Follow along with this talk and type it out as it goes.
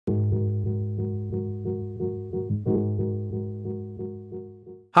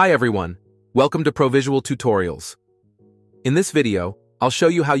Hi everyone, welcome to Provisual Tutorials. In this video, I'll show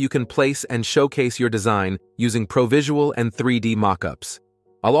you how you can place and showcase your design using Provisual and 3D mockups.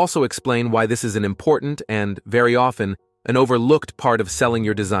 I'll also explain why this is an important and, very often, an overlooked part of selling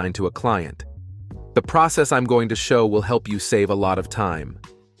your design to a client. The process I'm going to show will help you save a lot of time.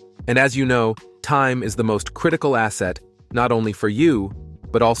 And as you know, time is the most critical asset, not only for you,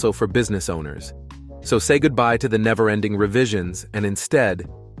 but also for business owners. So say goodbye to the never-ending revisions and instead,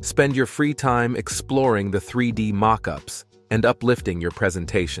 spend your free time exploring the 3D mockups and uplifting your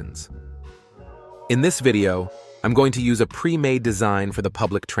presentations. In this video, I'm going to use a pre-made design for the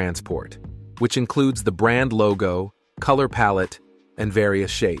public transport, which includes the brand logo, color palette, and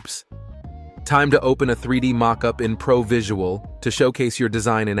various shapes. Time to open a 3D mockup in Provisual to showcase your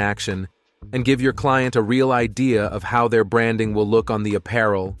design in action and give your client a real idea of how their branding will look on the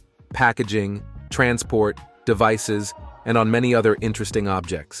apparel, packaging, transport, devices, and on many other interesting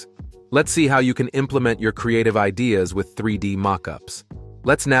objects. Let's see how you can implement your creative ideas with 3D mockups.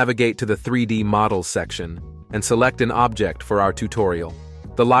 Let's navigate to the 3D Models section and select an object for our tutorial.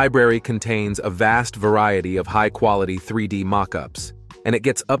 The library contains a vast variety of high-quality 3D mockups, and it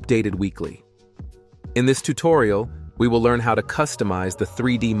gets updated weekly. In this tutorial, we will learn how to customize the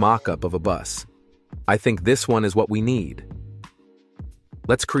 3D mockup of a bus. I think this one is what we need.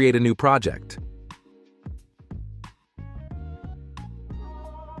 Let's create a new project.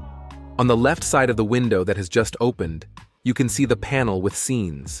 On the left side of the window that has just opened, you can see the panel with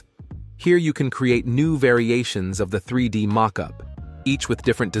scenes. Here you can create new variations of the 3D mockup, each with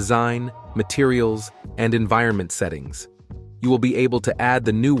different design, materials, and environment settings. You will be able to add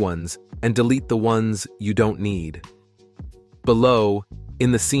the new ones and delete the ones you don't need. Below,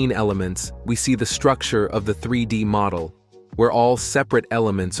 in the scene elements, we see the structure of the 3D model, where all separate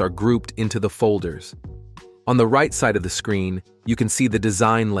elements are grouped into the folders. On the right side of the screen, you can see the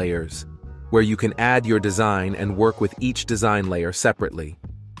design layers, where you can add your design and work with each design layer separately.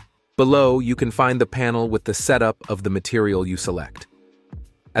 Below, you can find the panel with the setup of the material you select.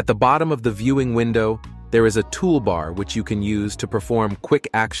 At the bottom of the viewing window, there is a toolbar which you can use to perform quick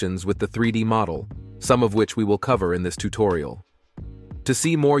actions with the 3D model, some of which we will cover in this tutorial. To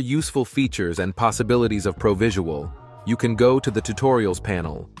see more useful features and possibilities of Provisual, you can go to the Tutorials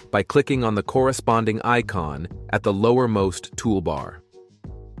panel by clicking on the corresponding icon at the lowermost toolbar.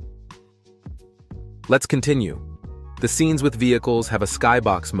 Let's continue. The scenes with vehicles have a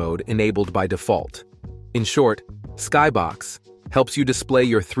Skybox mode enabled by default. In short, Skybox helps you display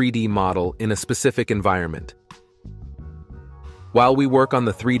your 3D model in a specific environment. While we work on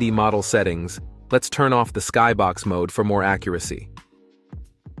the 3D model settings, let's turn off the Skybox mode for more accuracy.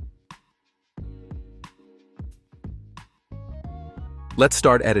 Let's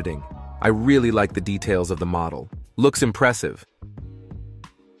start editing. I really like the details of the model. Looks impressive.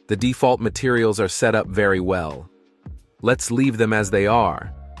 The default materials are set up very well. Let's leave them as they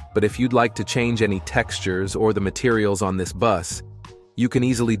are, but if you'd like to change any textures or the materials on this bus, you can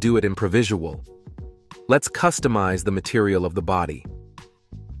easily do it in Provisual. Let's customize the material of the body.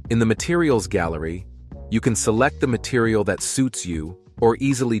 In the Materials gallery, you can select the material that suits you or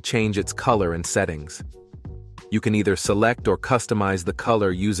easily change its color and settings. You can either select or customize the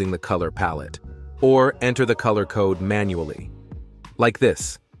color using the color palette, or enter the color code manually. Like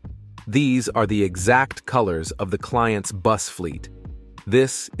this. These are the exact colors of the client's bus fleet.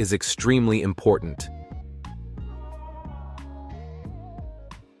 This is extremely important.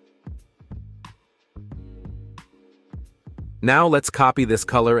 Now let's copy this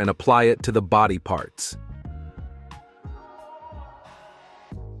color and apply it to the body parts.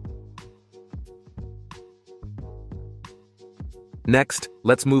 Next,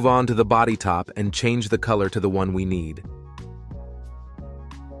 let's move on to the body top and change the color to the one we need.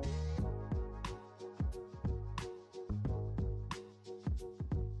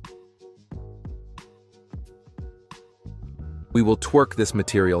 We will twerk this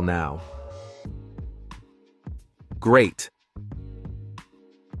material now. Great!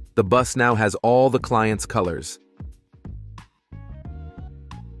 The bus now has all the client's colors.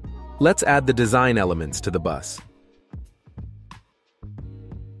 Let's add the design elements to the bus.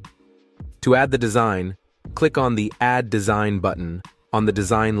 To add the design, click on the Add Design button on the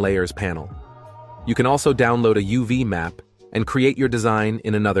Design Layers panel. You can also download a UV map and create your design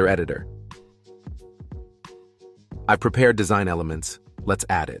in another editor. I've prepared design elements. Let's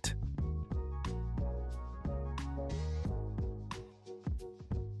add it.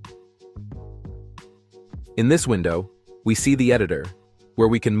 In this window, we see the editor, where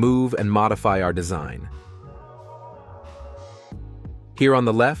we can move and modify our design. Here on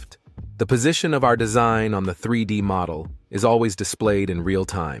the left, the position of our design on the 3D model is always displayed in real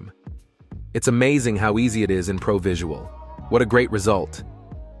time. It's amazing how easy it is in Provisual. What a great result!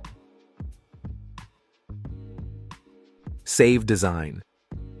 Save design.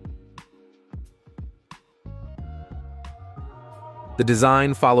 The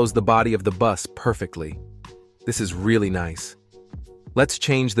design follows the body of the bus perfectly. This is really nice. Let's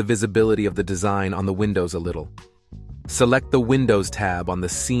change the visibility of the design on the windows a little. Select the Windows tab on the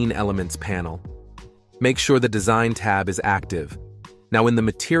Scene Elements panel. Make sure the Design tab is active. Now in the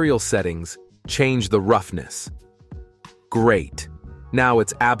Material settings, change the roughness. Great! Now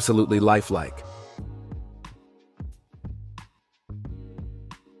it's absolutely lifelike.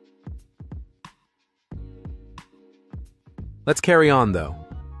 Let's carry on though.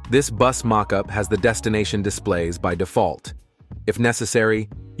 This bus mockup has the destination displays by default. If necessary,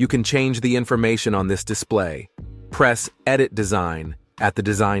 you can change the information on this display. Press Edit Design at the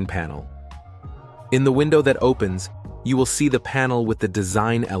Design panel. In the window that opens, you will see the panel with the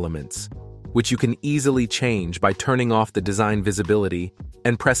design elements, which you can easily change by turning off the design visibility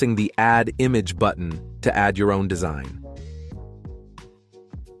and pressing the Add Image button to add your own design.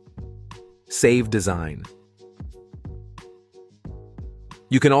 Save design.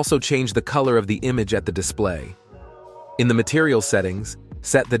 You can also change the color of the image at the display. In the Material settings,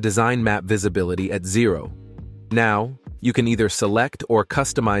 set the design map visibility at 0. Now, you can either select or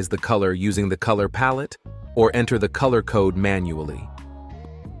customize the color using the color palette or enter the color code manually.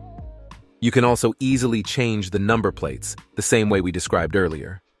 You can also easily change the number plates, the same way we described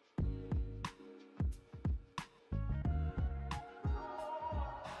earlier.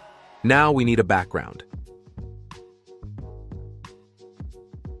 Now we need a background.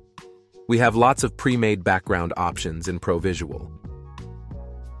 We have lots of pre-made background options in Provisual.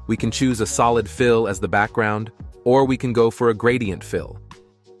 We can choose a solid fill as the background, or we can go for a gradient fill.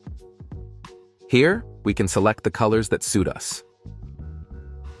 Here, we can select the colors that suit us.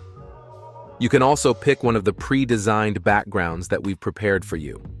 You can also pick one of the pre-designed backgrounds that we've prepared for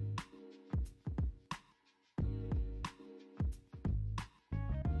you.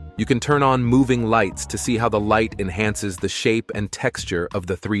 You can turn on moving lights to see how the light enhances the shape and texture of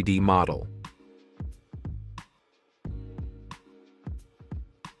the 3D model.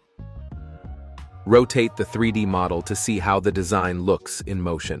 Rotate the 3D model to see how the design looks in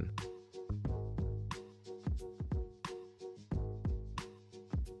motion.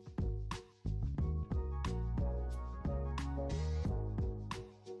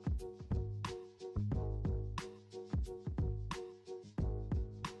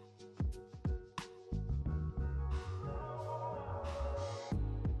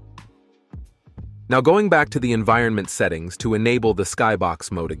 Now going back to the environment settings to enable the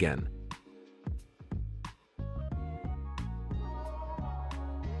Skybox mode again.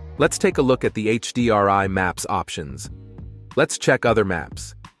 Let's take a look at the HDRI maps options. Let's check other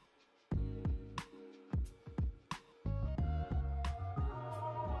maps.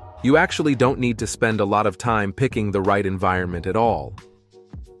 You actually don't need to spend a lot of time picking the right environment at all.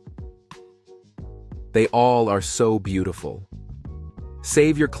 They all are so beautiful.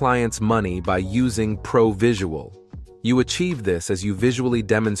 Save your clients money by using Provisual. You achieve this as you visually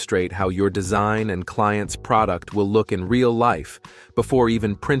demonstrate how your design and client's product will look in real life before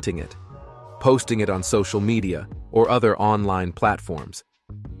even printing it, posting it on social media, or other online platforms.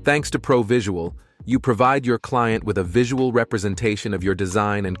 Thanks to Provisual, you provide your client with a visual representation of your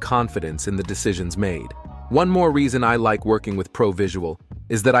design and confidence in the decisions made. One more reason I like working with Provisual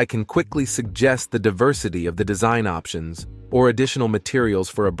is that I can quickly suggest the diversity of the design options or additional materials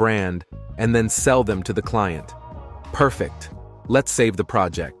for a brand and then sell them to the client. Perfect. Let's save the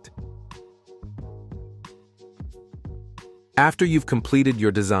project. After you've completed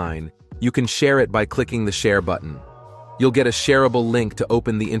your design, you can share it by clicking the Share button. You'll get a shareable link to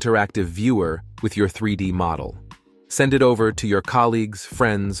open the interactive viewer with your 3D model. Send it over to your colleagues,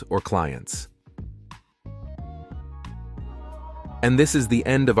 friends, or clients. And this is the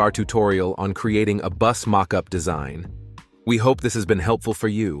end of our tutorial on creating a bus mockup design. We hope this has been helpful for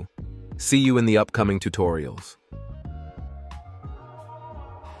you. See you in the upcoming tutorials.